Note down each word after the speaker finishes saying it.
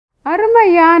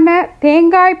அருமையான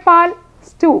தேங்காய் பால்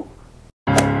ஸ்டூ.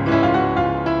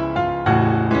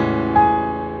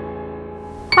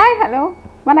 Hi, hello,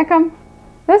 வணக்கம்.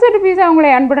 தோசை பீஸா உங்களை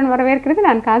அன்புடன் வரவேற்கிறது.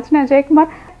 நான் காஞ்சனா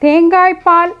ஜெயக்குமார். தேங்காய்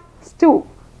பால் ஸ்டூ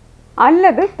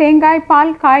அல்லது தேங்காய்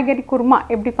பால் காய்கறி குருமா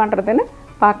எப்படி பண்ணுறதுன்னு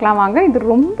பார்க்கலாம் வாங்க. இது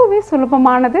ரொம்பவே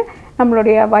சுலபமானது,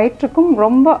 நம்மளுடைய வயிற்றுக்கும்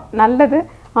ரொம்ப நல்லது,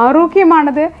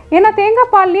 ஆரோக்கியமானது. ஏன்னா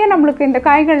தேங்காய் பால்லையே நம்மளுக்கு இந்த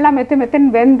காய்கள்லாம்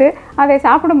மெத்துன்னு வெந்து அதை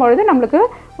சாப்பிடும்பொழுது நம்மளுக்கு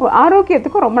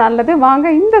ஆரோக்கியத்துக்கும் ரொம்ப நல்லது. வாங்க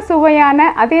இந்த சுவையான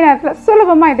அதே நேரத்தில்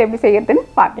சுலபமாக இதை எப்படி செய்யறதுன்னு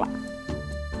பார்க்கலாம்.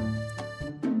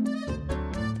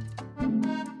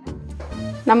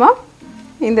 நம்ம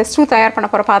இந்த ஸ்டூ தயார் பண்ண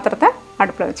போகிற பாத்திரத்தை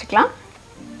அடுப்பில் வச்சுக்கலாம்.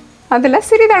 அதில்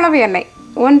சிறிதளவு எண்ணெய்,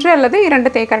 1 அல்லது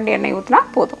 2 தேக்கரண்டி எண்ணெய் ஊற்றினா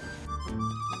போதும்.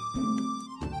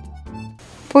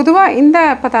 பொதுவாக இந்த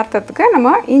பதார்த்தத்துக்கு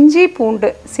நம்ம இஞ்சி பூண்டு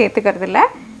சேர்த்துக்கிறது இல்லை,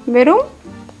 வெறும்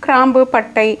கிராம்பு,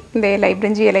 பட்டை, இந்த இலை,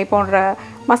 பிரிஞ்சி இலை போன்ற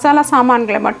மசாலா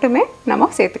சாமான்களை மட்டுமே நம்ம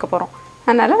சேர்த்துக்க போகிறோம்.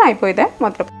 அதனால் நான் இப்போ இதை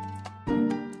முதல்ல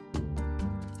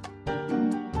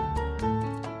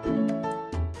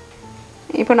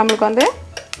இப்போ நம்மளுக்கு வந்து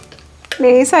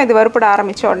லேசாக இது வறுப்பட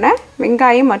ஆரம்பித்த உடனே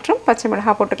வெங்காயம் மற்றும் பச்சை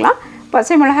மிளகாய் போட்டுக்கலாம்.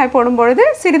 பச்சை மிளகாய் போடும்பொழுது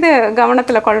சிறிது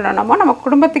கவனத்தில் கொள்ளணும். நம்ம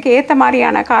குடும்பத்துக்கு ஏற்ற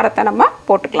மாதிரியான காரத்தை நம்ம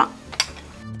போட்டுக்கலாம்.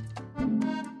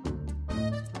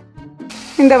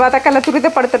 இந்த வதக்கலை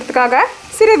துரிதப்படுத்துறதுக்காக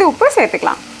சிறிது உப்பு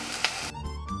சேர்த்துக்கலாம்.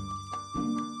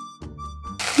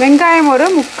 வெங்காயம் ஒரு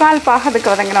 3/4 பாகத்துக்கு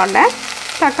வதங்கினோடனே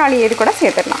தக்காளி இது கூட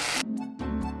சேர்த்துடலாம்.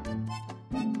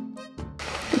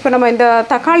 இப்போ நம்ம இந்த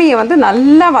தக்காளியை வந்து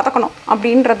நல்லா வதக்கணும்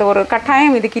அப்படின்றது ஒரு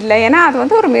கட்டாயம் இதுக்கு இல்லை. ஏன்னா அது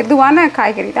வந்து ஒரு மெதுவான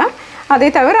காய்கறி தான். அதே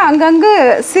தவிர அங்கங்கே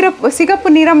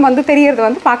சிகப்பு நிறம் வந்து தெரியறது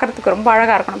வந்து பார்க்குறதுக்கு ரொம்ப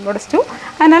அழகாக இருக்கும் நம்மளோட ஸ்டூ.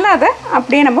 அதனால் அதை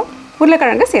அப்படியே நம்ம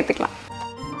உருளைக்கிழங்கு சேர்த்துக்கலாம்.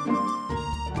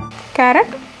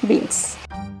 கேரட், பீன்ஸ்,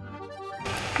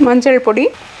 மஞ்சள் பொடி,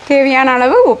 தேவையான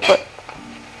அளவு உப்பு.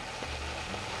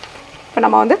 இப்போ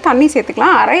நம்ம வந்து தண்ணி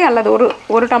சேர்த்துக்கலாம். அரை அல்லது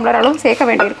ஒரு டம்ளர் அளவு சேர்க்க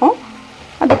வேண்டியிருக்கும்.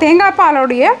 அது தேங்காய்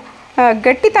பாலுடைய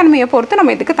கட்டித்தன்மையை பொறுத்து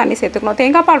நம்ம இதுக்கு தண்ணி சேர்த்துக்கணும்.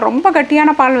 தேங்காய் பால் ரொம்ப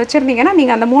கட்டியான பால் வச்சுருந்தீங்கன்னா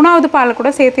நீங்கள் அந்த 3வது பால்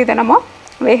கூட சேர்த்து இதை நம்ம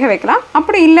வேக வைக்கலாம்.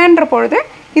 அப்படி இல்லைன்ற பொழுது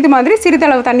இது மாதிரி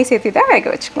சிறிதளவு தண்ணி சேர்த்து இதை வேக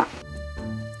வச்சுக்கலாம்.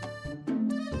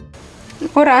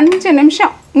 ஒரு 5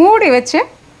 நிமிஷம் மூடி வச்சு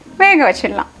வேக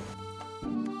வச்சிடலாம்.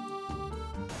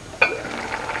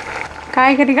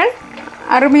 காய்கறிகள்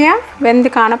அருமையாக வெந்து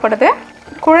காணப்படுது.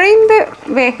 குழைந்து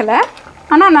வேகலை,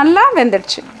 ஆனால் நல்லா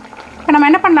வெந்துடுச்சு. இப்போ நம்ம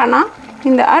என்ன பண்ணலான்னா,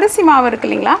 இந்த அரிசி மாவு இருக்குது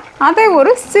இல்லைங்களா, அதை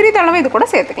ஒரு சிறிதளவு இது கூட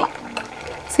சேர்த்துக்கலாம்.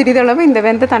 சிறிதளவு இந்த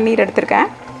வெந்த தண்ணீர் எடுத்திருக்கேன்,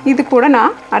 இது கூட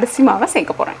நான் அரிசி மாவை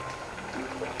சேர்க்க போகிறேன்.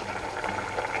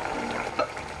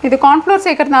 இது கார்ன்ஃப்ளோர்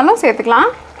சேர்க்கறதுனாலும் சேர்த்துக்கலாம்.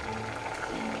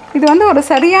 இது வந்து ஒரு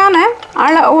சரியான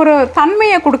ஒரு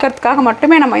தன்மையை கொடுக்கறதுக்காக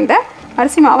மட்டுமே நம்ம இந்த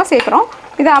அரிசி மாவை சேர்க்குறோம்.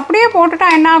 இதை அப்படியே போட்டுட்டா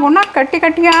என்ன ஆகும்னா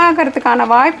கட்டியாகிறதுக்கான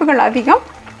வாய்ப்புகள் அதிகம்.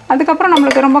 அதுக்கப்புறம்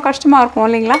நம்மளுக்கு ரொம்ப கஷ்டமாக இருக்கும்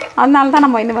இல்லைங்களா, அதனால தான்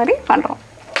நம்ம இந்த மாதிரி பண்ணுறோம்.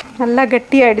 நல்லா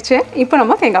கெட்டியாகிடுச்சு. இப்போ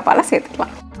நம்ம தேங்காய் பாலை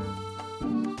சேர்த்துக்கலாம்.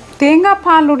 தேங்காய்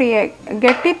பாலுடைய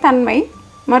கெட்டித்தன்மை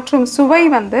மற்றும் சுவை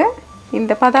வந்து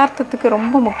இந்த பதார்த்தத்துக்கு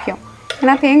ரொம்ப முக்கியம்.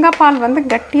 ஏன்னா தேங்காய் பால் வந்து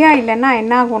கட்டியாக இல்லைன்னா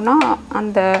என்ன ஆகும்னா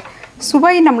அந்த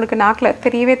சுவை நம்மளுக்கு நாக்கில்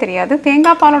தெரியவே தெரியாது.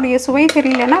 தேங்காய் பாலுடைய சுவை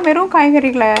தெரியலன்னா வெறும்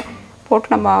காய்கறிகளை போட்டு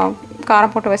நம்ம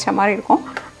காரம் போட்டு வச்ச மாதிரி இருக்கும்.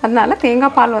 அதனால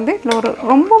தேங்காய் பால் வந்து இதில் ஒரு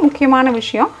ரொம்ப முக்கியமான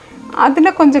விஷயம்.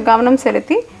 அதில் கொஞ்சம் கவனம்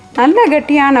செலுத்தி நல்ல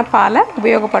கெட்டியான பாலை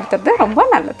உபயோகப்படுத்துறது ரொம்ப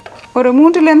நல்லது. ஒரு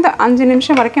 3-5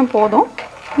 நிமிஷம் வரைக்கும் போதும்.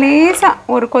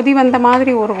 லேசாக ஒரு கொதி வந்த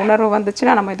மாதிரி ஒரு உணர்வு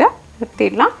வந்துச்சுன்னா நம்ம இதை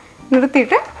நிறுத்திடலாம்.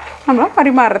 நிறுத்திட்டு நம்ம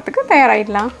பரிமாறுறதுக்கு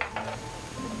தயாராகிடலாம்.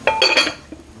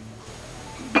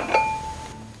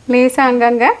 லேசாக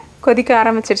அங்கங்கே கொதிக்க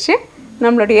ஆரம்பிச்சிருச்சு.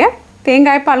 நம்மளுடைய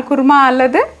தேங்காய் பால் குருமா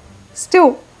அல்லது ஸ்டூ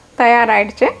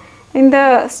தயாராகிடுச்சு. இந்த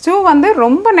ஸ்டூ வந்து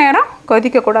ரொம்ப நேரம்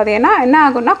கொதிக்கக்கூடாது. ஏன்னா என்ன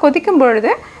ஆகும்னா கொதிக்கும்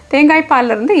பொழுது தேங்காய்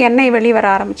பாலிலேருந்து எண்ணெய் வெளியே வர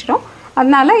ஆரம்பிச்சிடும்.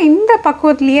 அதனால் இந்த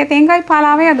பக்குவத்துலேயே தேங்காய்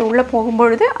பாலாகவே அது உள்ளே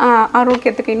போகும்பொழுது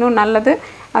ஆரோக்கியத்துக்கு இன்னும் நல்லது.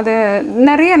 அது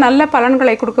நிறைய நல்ல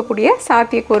பலன்களை கொடுக்கக்கூடிய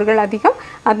சாத்தியக்கூறுகள் அதிகம்.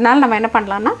 அதனால் நம்ம என்ன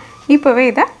பண்ணலான்னா இப்போவே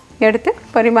இதை எடுத்து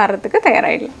பரிமாறுறதுக்கு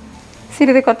தயாராகிடலாம்.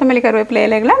 சிறிது கொத்தமல்லி, கருவேப்பிலை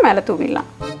இலைகளை மேலே தூவிடலாம்.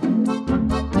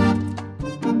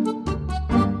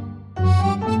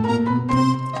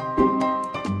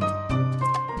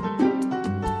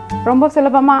 ரொம்ப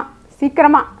சுலபமாக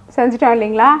சீக்கிரமாக செஞ்சுட்டோம்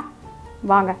இல்லைங்களா?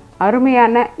 வாங்க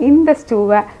அருமையான இந்த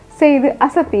ஸ்டூவை செய்து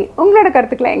அசத்தி உங்களோட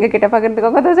கருத்துக்களை எங்ககிட்ட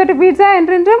பகிர்ந்துக்கோங்க. தோசை பீட்சா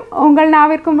என்றென்றும் உங்கள்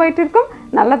நாவிற்கும் வயிற்றிற்கும்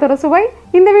நல்லதொரு சுவை.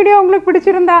 இந்த வீடியோ உங்களுக்கு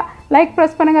பிடிச்சிருந்தா லைக்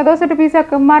ப்ரெஸ் பண்ணுங்கள். தோசை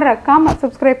பீட்சாக்கு மறக்காம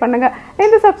சப்ஸ்கிரைப் பண்ணுங்கள்.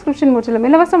 இந்த சப்ஸ்கிரிப்ஷன் முற்றிலும்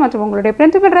இலவசம். மற்றும் உங்களுடைய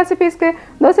பிரிண்டபிள் ரெசிபீஸ்க்கு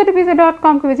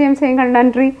dosa2pizza.com விஜயம் செய்யுங்கள்.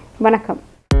 நன்றி, வணக்கம்.